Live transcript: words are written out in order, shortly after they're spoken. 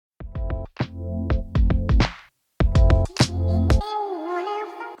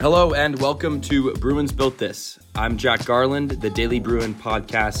Hello and welcome to Bruins Built This. I'm Jack Garland, the Daily Bruin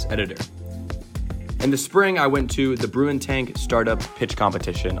Podcasts Editor. In the spring, I went to the Bruin Tank Startup Pitch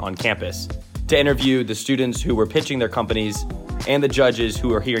Competition on campus to interview the students who were pitching their companies and the judges who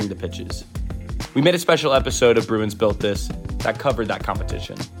were hearing the pitches. We made a special episode of Bruins Built This that covered that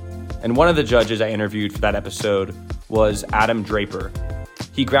competition. And one of the judges I interviewed for that episode was Adam Draper.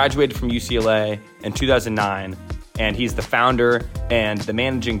 He graduated from UCLA in 2009, and he's the founder and the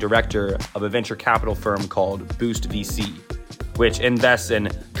managing director of a venture capital firm called Boost VC, which invests in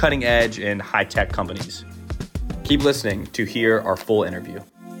cutting-edge and high-tech companies. Keep listening to hear our full interview.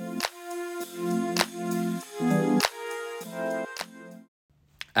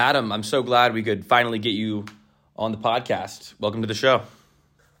 Adam, I'm so glad we could finally get you on the podcast. Welcome to the show.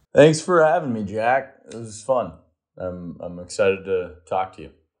 Thanks for having me, Jack. It was fun. I'm excited to talk to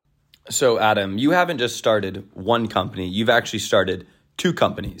you. So, Adam, you haven't just started one company. You've actually started two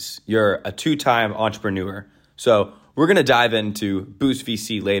companies. You're a two-time entrepreneur. So we're going to dive into Boost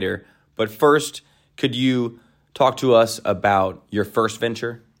VC later. But first, could you talk to us about your first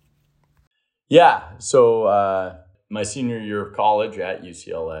venture? Yeah. So my senior year of college at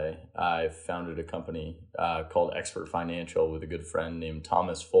UCLA, I founded a company called Expert Financial with a good friend named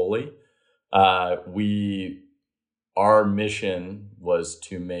Thomas Foley. Our mission was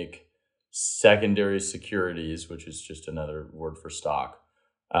to make secondary securities, which is just another word for stock,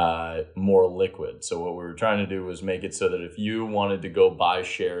 more liquid. So what we were trying to do was make it so that if you wanted to go buy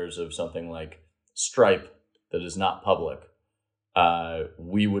shares of something like Stripe that is not public,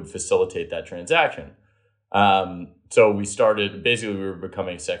 we would facilitate that transaction. So we were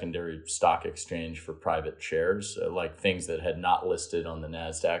becoming a secondary stock exchange for private shares, like things that had not listed on the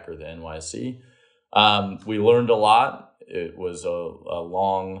NASDAQ or the NYSE. We learned a lot. It was a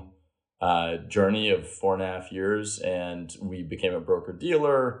long journey of 4.5 years, and we became a broker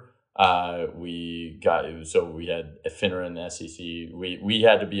dealer. We had FINRA and the SEC. We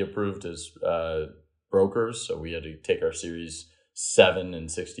had to be approved as brokers, so we had to take our Series 7 and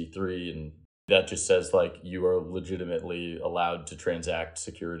 63, and that just says like you are legitimately allowed to transact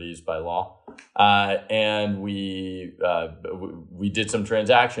securities by law. And we did some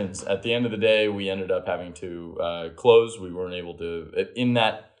transactions. At the end of the day, we ended up having to close. We weren't able to in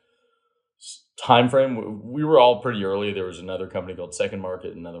that time frame. We were all pretty early. There was another company called Second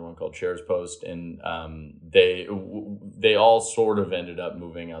Market, another one called Shares Post, and they all sort of ended up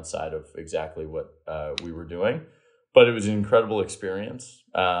moving outside of exactly what we were doing. But it was an incredible experience.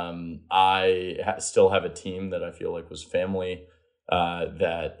 I still have a team that I feel like was family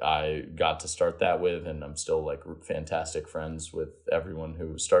that I got to start that with, and I'm still like fantastic friends with everyone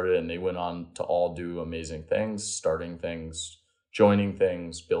who started it, and they went on to all do amazing things, starting things, joining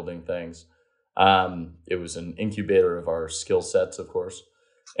things, building things. It was an incubator of our skill sets, of course.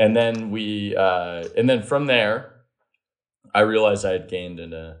 And then from there, I realized I had gained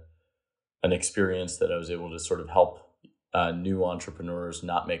an experience that I was able to sort of help new entrepreneurs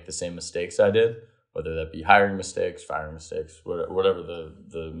not make the same mistakes I did, whether that be hiring mistakes, firing mistakes, whatever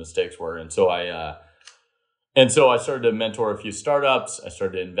the mistakes were. And so I started to mentor a few startups. I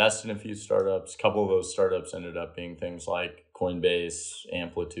started to invest in a few startups. A couple of those startups ended up being things like Coinbase,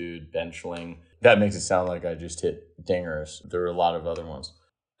 Amplitude, Benchling. That makes it sound like I just hit dingers. There were a lot of other ones.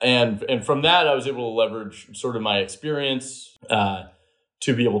 And from that, I was able to leverage sort of my experience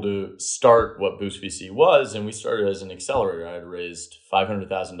to be able to start what Boost VC was. And we started as an accelerator. I had raised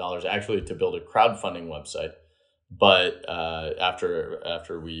 $500,000 actually to build a crowdfunding website. But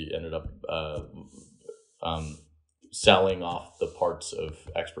after we ended up selling off the parts of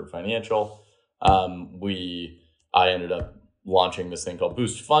Expert Financial, I ended up launching this thing called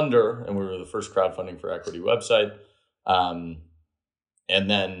Boost Funder, and we were the first crowdfunding for equity website. And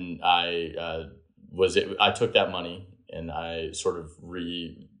then I took that money and I sort of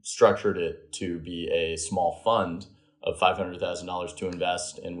restructured it to be a small fund of $500,000 to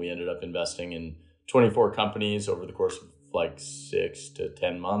invest. And we ended up investing in 24 companies over the course of like 6 to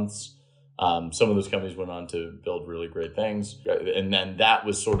 10 months. Some of those companies went on to build really great things. And then that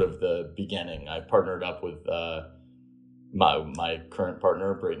was sort of the beginning. I partnered up with my current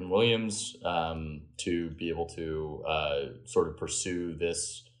partner, Brayton Williams, to be able to sort of pursue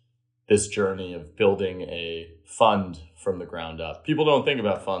this journey of building a fund from the ground up. People don't think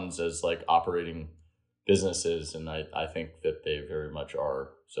about funds as like operating businesses, and I think that they very much are.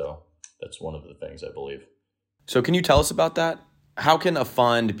 So that's one of the things I believe. So can you tell us about that? How can a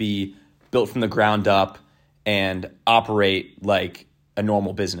fund be built from the ground up and operate like a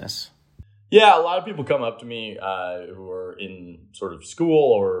normal business? Yeah, a lot of people come up to me who are in sort of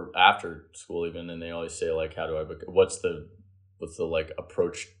school or after school even, and they always say like, what's the like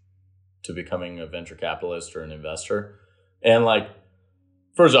approach to becoming a venture capitalist or an investor. And like,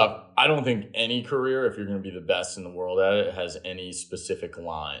 first off, I don't think any career, if you're going to be the best in the world at it, has any specific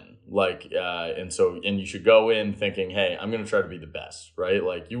line. Like, and you should go in thinking, hey, I'm going to try to be the best, right?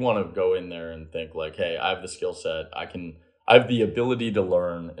 Like, you want to go in there and think like, hey, I have the skill set. I have the ability to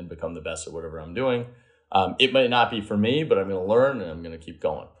learn and become the best at whatever I'm doing. It might not be for me, but I'm going to learn and I'm going to keep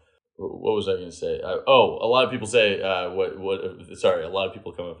going. What was I going to say? A lot of people say, sorry, a lot of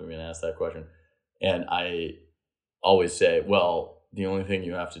people come up to me and ask that question. And I always say, well, the only thing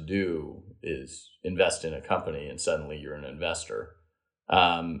you have to do is invest in a company and suddenly you're an investor.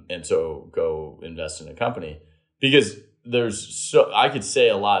 And so go invest in a company, because I could say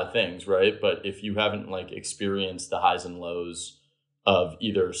a lot of things, right? But if you haven't like experienced the highs and lows of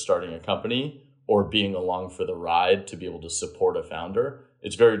either starting a company or being along for the ride to be able to support a founder,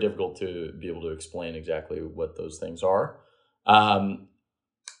 it's very difficult to be able to explain exactly what those things are.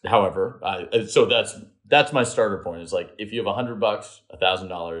 However, so that's my starter point. Is like, if you have $100,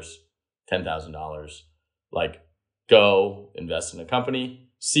 $1,000, $10,000, like, go invest in a company,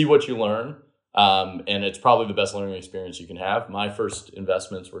 see what you learn. And it's probably the best learning experience you can have. My first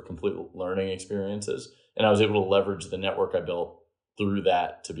investments were complete learning experiences, and I was able to leverage the network I built through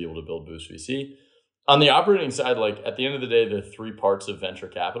that to be able to build Boost VC. On the operating side, like, at the end of the day, there are three parts of venture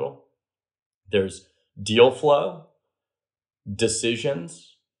capital. There's deal flow,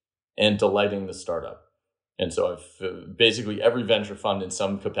 decisions, and delighting the startup. And so I've basically every venture fund in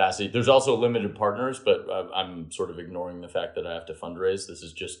some capacity. There's also limited partners, but I'm sort of ignoring the fact that I have to fundraise. This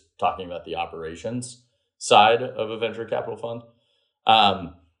is just talking about the operations side of a venture capital fund.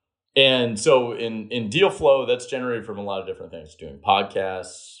 And so in deal flow, that's generated from a lot of different things: doing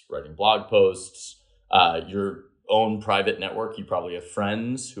podcasts, writing blog posts, your own private network. You probably have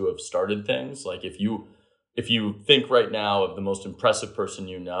friends who have started things. Like, if you think right now of the most impressive person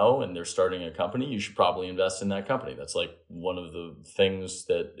you know and they're starting a company, you should probably invest in that company. That's like one of the things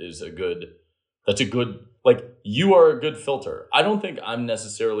that is like, you are a good filter. I don't think I'm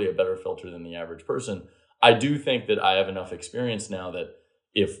necessarily a better filter than the average person. I do think that I have enough experience now that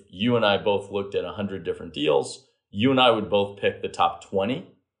if you and I both looked at 100 different deals, you and I would both pick the top 20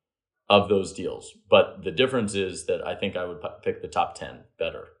 of those deals. But the difference is that I think I would pick the top 10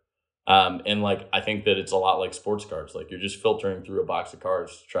 better. And like, I think that it's a lot like sports cards. Like, you're just filtering through a box of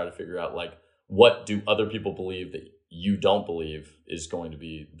cards to try to figure out, like, what do other people believe that you don't believe is going to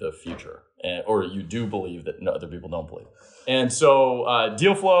be the future, or you do believe that other people don't believe. And so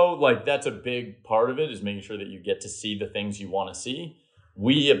deal flow, like, that's a big part of it, is making sure that you get to see the things you want to see.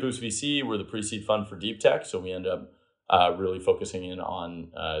 We at Boost VC, we're the pre-seed fund for deep tech. So we end up really focusing in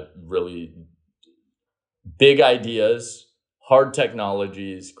on really big ideas, hard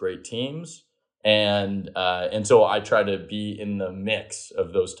technologies, great teams, and so I try to be in the mix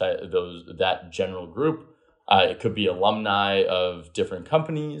of that general group. It could be alumni of different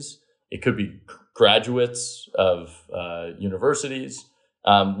companies. It could be graduates of universities.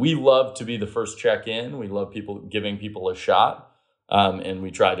 We love to be the first check in. We love giving people a shot, and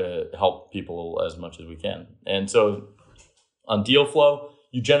we try to help people as much as we can. And so on deal flow,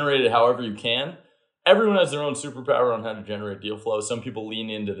 you generate it however you can. Everyone has their own superpower on how to generate deal flow. Some people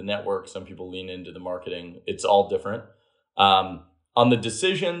lean into the network. Some people lean into the marketing. It's all different. On the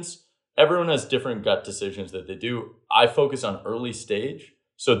decisions, everyone has different gut decisions that they do. I focus on early stage.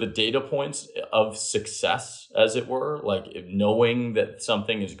 So the data points of success, as it were, like knowing that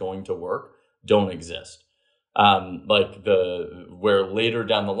something is going to work, don't exist. Where later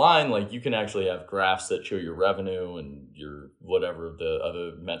down the line, like, you can actually have graphs that show your revenue and your whatever the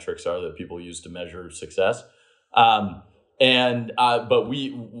other metrics are that people use to measure success. But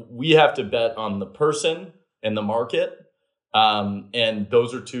we have to bet on the person and the market. And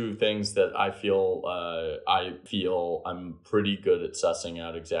those are two things that I feel I'm pretty good at sussing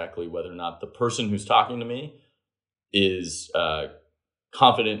out exactly whether or not the person who's talking to me is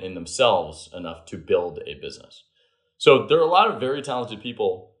confident in themselves enough to build a business. So there are a lot of very talented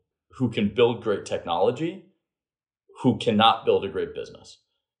people who can build great technology who cannot build a great business.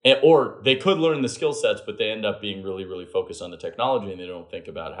 Or they could learn the skill sets, but they end up being really, really focused on the technology and they don't think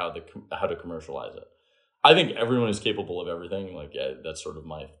about how to commercialize it. I think everyone is capable of everything. Like, that's sort of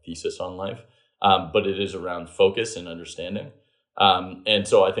my thesis on life. But it is around focus and understanding. And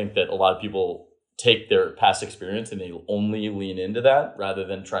so I think that a lot of people take their past experience and they only lean into that rather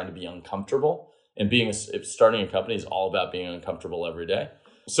than trying to be uncomfortable. And starting a company is all about being uncomfortable every day.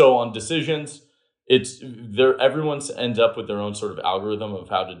 So on decisions, everyone ends up with their own sort of algorithm of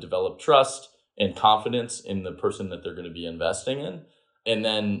how to develop trust and confidence in the person that they're going to be investing in. And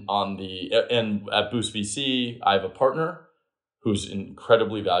then at Boost VC, I have a partner who's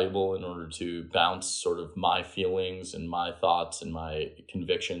incredibly valuable in order to bounce sort of my feelings and my thoughts and my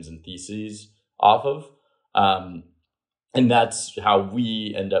convictions and theses off of. And that's how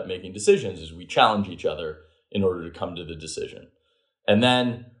we end up making decisions, is we challenge each other in order to come to the decision. And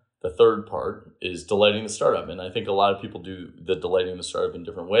then the third part is delighting the startup. And I think a lot of people do the delighting the startup in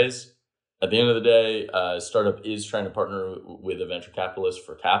different ways. At the end of the day, a startup is trying to partner with a venture capitalist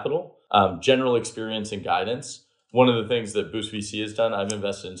for capital, general experience and guidance. One of the things that Boost VC has done, I've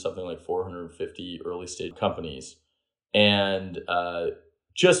invested in something like 450 early stage companies. And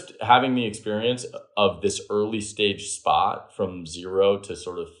just having the experience of this early stage spot from 0 to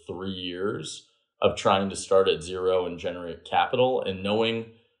sort of 3 years of trying to start at 0 and generate capital, and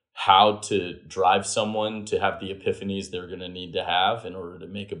knowing how to drive someone to have the epiphanies they're going to need to have in order to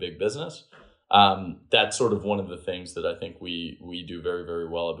make a big business. That's sort of one of the things that I think we do very, very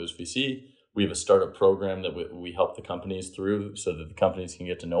well at Boost VC. We have a startup program that we help the companies through so that the companies can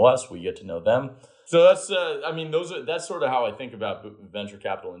get to know us, we get to know them. So that's, that's sort of how I think about venture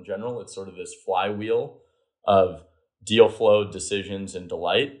capital in general. It's sort of this flywheel of deal flow, decisions, and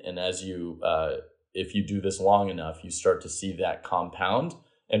delight. And as if you do this long enough, you start to see that compound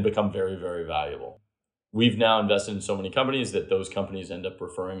and become very, very valuable. We've now invested in so many companies that those companies end up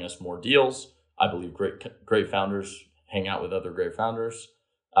referring us more deals. I believe great founders hang out with other great founders.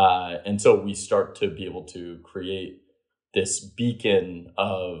 And so we start to be able to create this beacon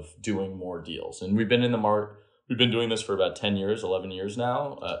of doing more deals. And we've been in the market, we've been doing this for about 10 years, 11 years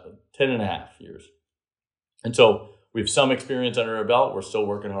now, 10 and a half years. And so we have some experience under our belt. We're still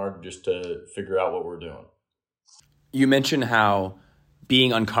working hard just to figure out what we're doing. You mentioned how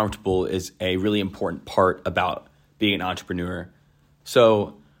being uncomfortable is a really important part about being an entrepreneur.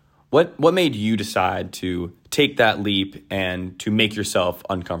 So what made you decide to take that leap and to make yourself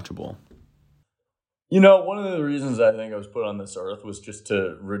uncomfortable? One of the reasons I think I was put on this earth was just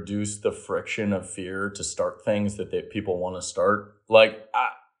to reduce the friction of fear to start things that people want to start. Like,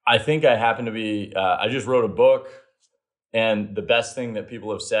 I think I happen to be, I just wrote a book, and the best thing that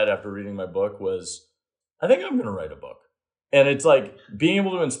people have said after reading my book was, I think I'm going to write a book. And it's like being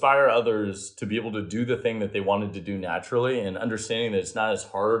able to inspire others to be able to do the thing that they wanted to do naturally, and understanding that it's not as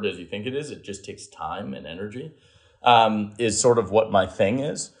hard as you think it is. It just takes time and energy, is sort of what my thing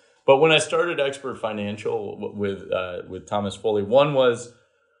is. But when I started Expert Financial with Thomas Foley, one was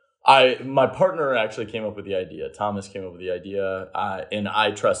my partner actually came up with the idea. Thomas came up with the idea, and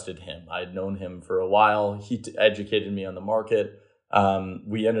I trusted him. I'd known him for a while. He educated me on the market.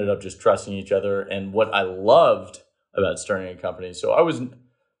 We ended up just trusting each other. And what I loved about starting a company, so I'm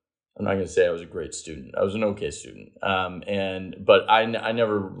not going to say I was a great student. I was an okay student. But I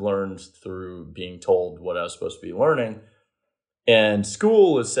never learned through being told what I was supposed to be learning. And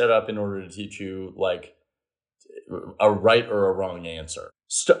school is set up in order to teach you like a right or a wrong answer.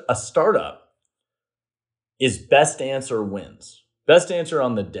 A startup is best answer wins. Best answer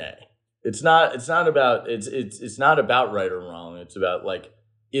on the day. It's not about right or wrong. It's about like,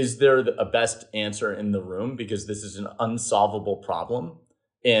 is there a best answer in the room? Because this is an unsolvable problem,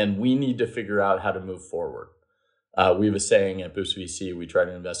 and we need to figure out how to move forward. We have a saying at Boost VC, we try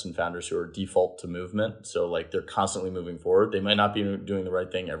to invest in founders who are default to movement. So like they're constantly moving forward. They might not be doing the right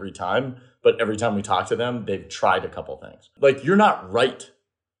thing every time, but every time we talk to them, they've tried a couple things. Like, you're not right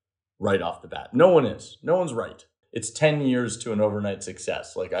off the bat. No one is. No one's right. It's 10 years to an overnight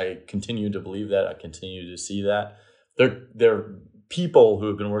success. Like, I continue to believe that. I continue to see that. They're people who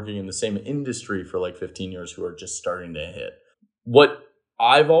have been working in the same industry for like 15 years who are just starting to hit. What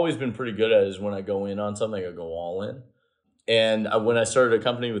I've always been pretty good at is when I go in on something, I go all in. And when I started a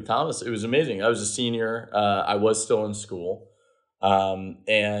company with Thomas, it was amazing. I was a senior. I was still in school.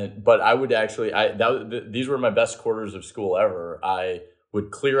 But I would actually, these were my best quarters of school ever. I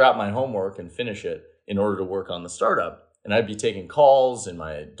would clear out my homework and finish it in order to work on the startup. And I'd be taking calls in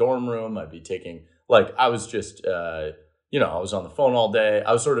my dorm room. I'd be taking, I was just, I was on the phone all day.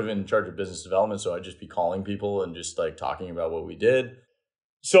 I was sort of in charge of business development. So I'd just be calling people and just like talking about what we did.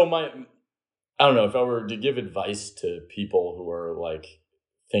 So I don't know, if I were to give advice to people who are like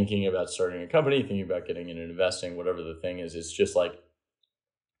thinking about starting a company, thinking about getting into investing, whatever the thing is, it's just like,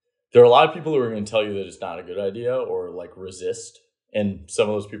 there are a lot of people who are going to tell you that it's not a good idea or like resist. And some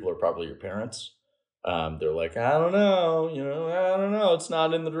of those people are probably your parents. They're like, I don't know. It's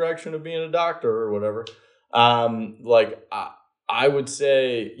not in the direction of being a doctor or whatever. I would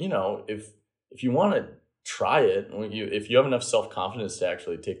say, if you want to try it, if you have enough self-confidence to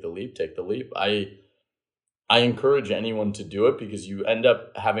actually take the leap. I encourage anyone to do it, because you end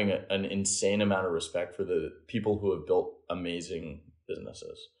up having an insane amount of respect for the people who have built amazing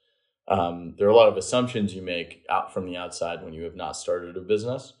businesses. There are a lot of assumptions you make out from the outside when you have not started a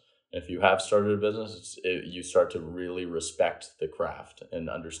business. If you have started a business, you start to really respect the craft and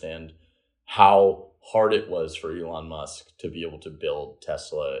understand how hard it was for Elon Musk to be able to build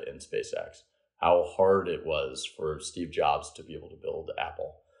Tesla and SpaceX, how hard it was for Steve Jobs to be able to build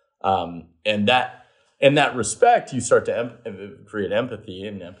Apple. And that respect, you start to create empathy,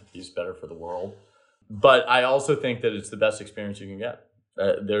 and empathy is better for the world. But I also think that it's the best experience you can get.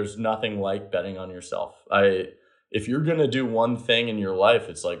 There's nothing like betting on yourself. If you're going to do one thing in your life,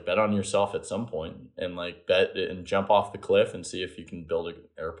 it's like bet on yourself at some point and like bet and jump off the cliff and see if you can build an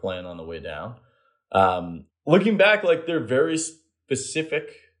airplane on the way down. Looking back, like there are very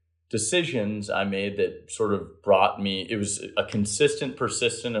specific decisions I made that sort of brought me, it was a consistent,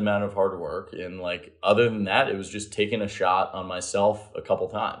 persistent amount of hard work. And like, other than that, it was just taking a shot on myself a couple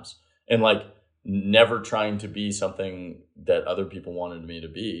times and like never trying to be something that other people wanted me to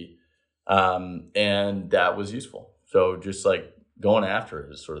be. And that was useful. So just like going after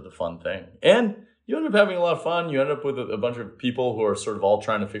it is sort of the fun thing. And you end up having a lot of fun. You end up with a bunch of people who are sort of all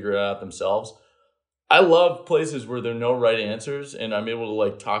trying to figure it out themselves. I love places where there are no right answers, and I'm able to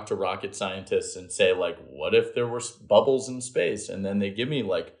like talk to rocket scientists and say like, what if there were bubbles in space? And then they give me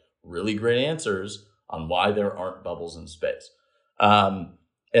like really great answers on why there aren't bubbles in space.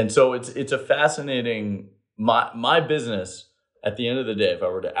 And so it's a fascinating, my business at the end of the day, if I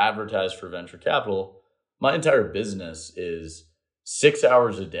were to advertise for venture capital, my entire business is 6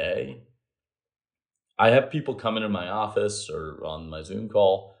 hours a day. I have people come into my office or on my Zoom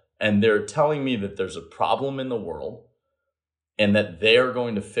call, and they're telling me that there's a problem in the world and that they're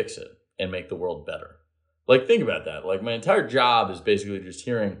going to fix it and make the world better. Like, think about that. Like, my entire job is basically just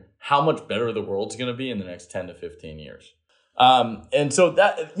hearing how much better the world's going to be in the next 10 to 15 years. And so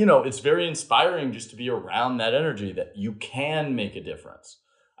that, it's very inspiring just to be around that energy that you can make a difference.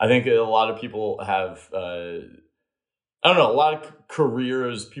 I think a lot of people have, a lot of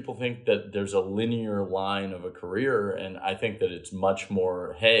careers, people think that there's a linear line of a career. And I think that it's much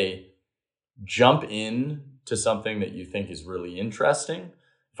more, hey, jump in to something that you think is really interesting.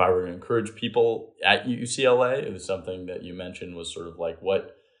 If I were to encourage people at UCLA, it was something that you mentioned was sort of like,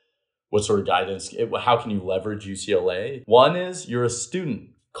 what sort of guidance, how can you leverage UCLA? One is you're a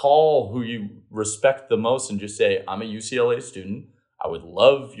student. Call who you respect the most and just say, I'm a UCLA student. I would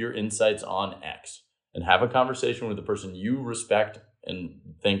love your insights on X. And have a conversation with the person you respect and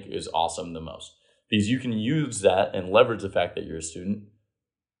think is awesome the most. Because you can use that and leverage the fact that you're a student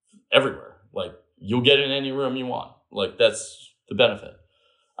everywhere. Like, you'll get in any room you want. Like, that's the benefit.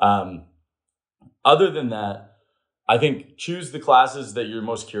 Other than that, I think choose the classes that you're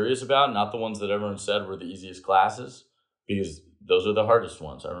most curious about, not the ones that everyone said were the easiest classes, because those are the hardest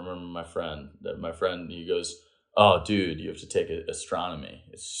ones. I remember my friend, he goes, oh, dude, you have to take astronomy.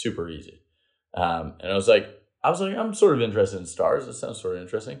 It's super easy. And I was like, I'm sort of interested in stars. That sounds sort of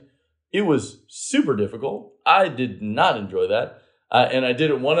interesting. It was super difficult. I did not enjoy that. And I did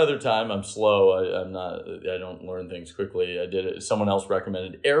it one other time. I'm slow. I don't learn things quickly. I did it. Someone else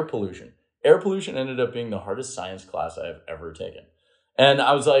recommended air pollution. Air pollution ended up being the hardest science class I have ever taken. And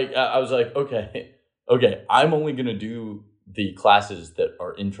I was like, okay, I'm only going to do the classes that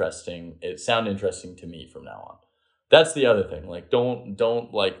are interesting. It sound interesting to me from now on. That's the other thing. Like,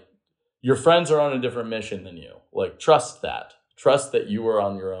 don't like, your friends are on a different mission than you. Like, trust that you are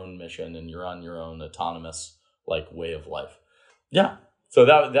on your own mission and you're on your own autonomous, like, way of life. Yeah. So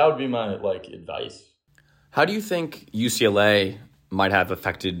that would be my, like, advice. How do you think UCLA might have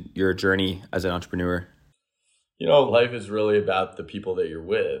affected your journey as an entrepreneur? Life is really about the people that you're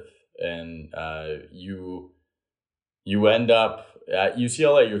with. And you end up at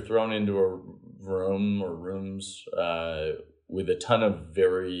UCLA, you're thrown into a room or rooms with a ton of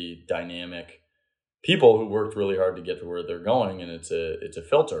very dynamic people who worked really hard to get to where they're going. And it's a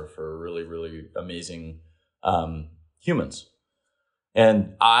filter for really, really amazing humans.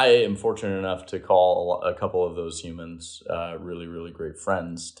 And I am fortunate enough to call a couple of those humans really, really great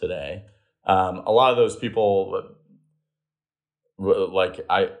friends today. A lot of those people, like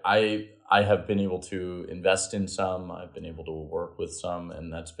I have been able to invest in some, I've been able to work with some,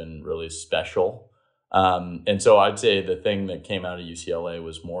 and that's been really special. And so I'd say the thing that came out of UCLA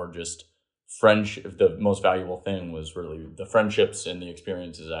was more just friendship. The most valuable thing was really the friendships and the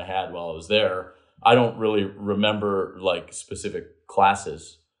experiences I had while I was there. I don't really remember like specific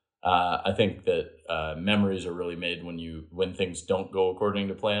classes. I think that memories are really made when things don't go according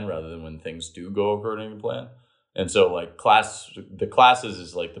to plan rather than when things do go according to plan. And so like the classes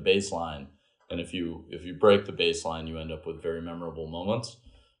is like the baseline. And if you break the baseline, you end up with very memorable moments.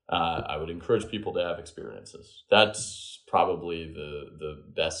 I would encourage people to have experiences. That's probably the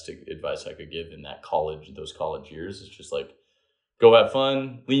best advice I could give in those college years. It's just like, go have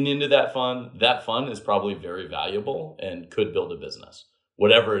fun, lean into that fun. That fun is probably very valuable and could build a business.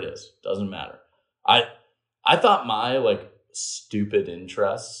 Whatever it is, doesn't matter. I thought my like stupid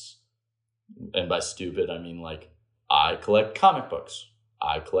interests, and by stupid, I mean like I collect comic books,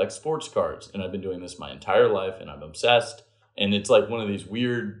 I collect sports cards, and I've been doing this my entire life and I'm obsessed. And it's like one of these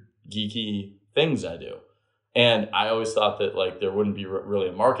weird, geeky things I do. And I always thought that like there wouldn't be really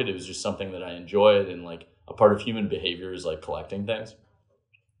a market. It was just something that I enjoyed, and like a part of human behavior is like collecting things.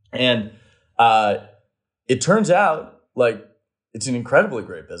 And it turns out like it's an incredibly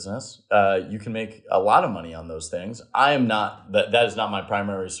great business. You can make a lot of money on those things. I am not, that is not my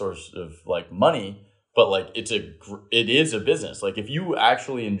primary source of like money, but like it is a business. Like if you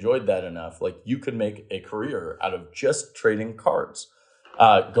actually enjoyed that enough, like you could make a career out of just trading cards.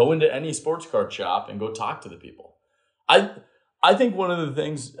 Go into any sports card shop and go talk to the people. I think one of the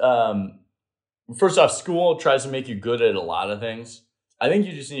things, first off, school tries to make you good at a lot of things. I think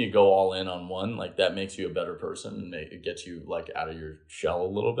you just need to go all in on one. Like that makes you a better person and it gets you like out of your shell a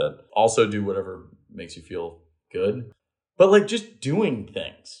little bit. Also do whatever makes you feel good. But like just doing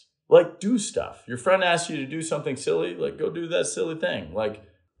things, like do stuff. Your friend asks you to do something silly, like go do that silly thing. Like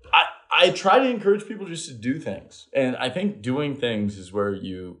I try to encourage people just to do things. And I think doing things is where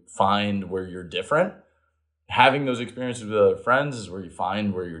you find where you're different. Having those experiences with other friends is where you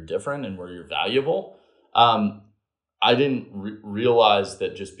find where you're different and where you're valuable. I didn't realize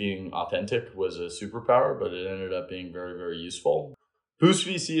that just being authentic was a superpower, but it ended up being very, very useful. Boost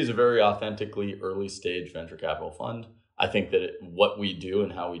VC is a very authentically early stage venture capital fund. I think that what we do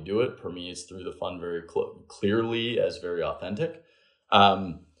and how we do it permeates through the fund very clearly as very authentic.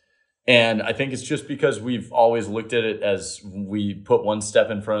 And I think it's just because we've always looked at it as we put one step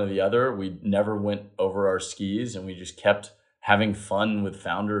in front of the other. We never went over our skis and we just kept having fun with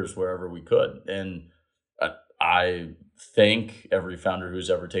founders wherever we could. And I thank every founder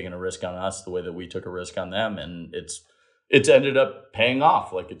who's ever taken a risk on us the way that we took a risk on them. And it's ended up paying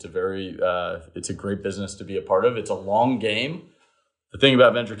off. Like it's a great business to be a part of. It's a long game. The thing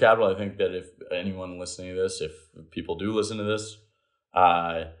about venture capital, I think that if anyone listening to this, if people do listen to this,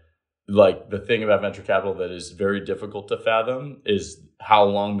 like the thing about venture capital that is very difficult to fathom is how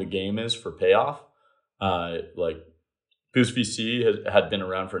long the game is for payoff. Like Boost VC had been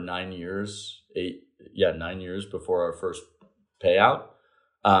around for 9 years, 9 years before our first payout.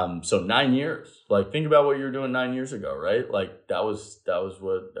 So 9 years, like think about what you were doing 9 years ago, right? Like that was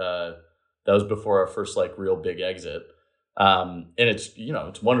before our first like real big exit. And it's,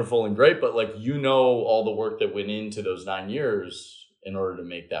 it's wonderful and great, but like, all the work that went into those 9 years in order to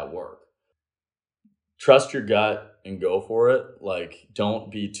make that work. Trust your gut and go for it. Like,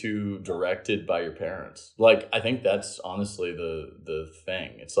 don't be too directed by your parents. Like, I think that's honestly the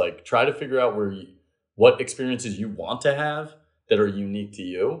thing. It's like, try to figure out what experiences you want to have that are unique to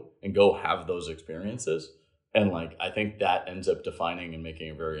you and go have those experiences. And like, I think that ends up defining and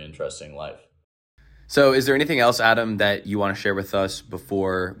making a very interesting life. So is there anything else, Adam, that you want to share with us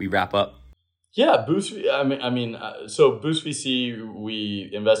before we wrap up? Yeah, Boost. So Boost VC, we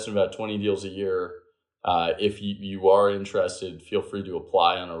invest in about 20 deals a year. If you are interested, feel free to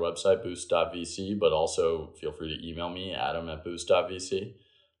apply on our website, boost.vc, but also feel free to email me, adam@boost.vc.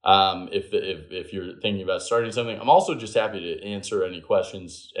 If you're thinking about starting something, I'm also just happy to answer any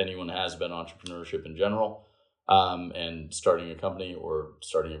questions anyone has about entrepreneurship in general, and starting a company or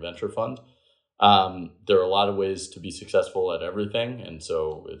starting a venture fund. There are a lot of ways to be successful at everything. And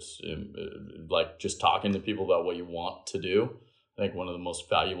so it's like just talking to people about what you want to do. I think one of the most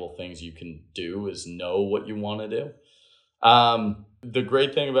valuable things you can do is know what you want to do. The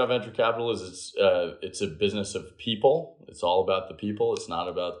great thing about venture capital is it's a business of people. It's all about the people. It's not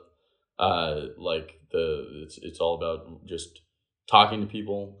about it's all about just talking to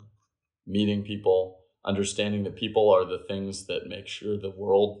people, meeting people, understanding that people are the things that make sure the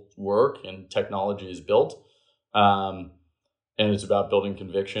world work and technology is built. And it's about building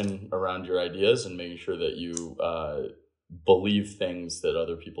conviction around your ideas and making sure that you believe things that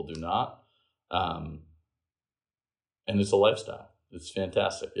other people do not. And it's a lifestyle. It's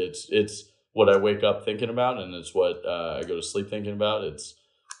fantastic. It's what I wake up thinking about, and it's what I go to sleep thinking about. It's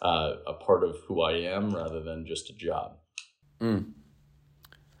a part of who I am rather than just a job.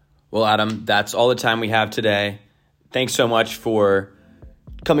 Well, Adam, that's all the time we have today. Thanks so much for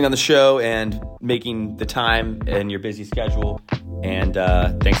coming on the show and making the time in your busy schedule. And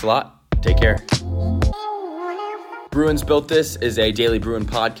thanks a lot. Take care. Bruins Built This is a Daily Bruin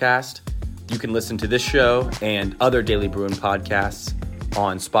podcast. You can listen to this show and other Daily Bruin podcasts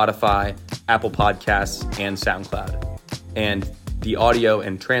on Spotify, Apple Podcasts, and SoundCloud. And The audio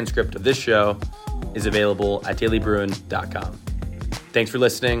and transcript of this show is available at dailybruin.com. Thanks for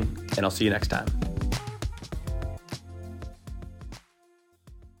listening, and I'll see you next time.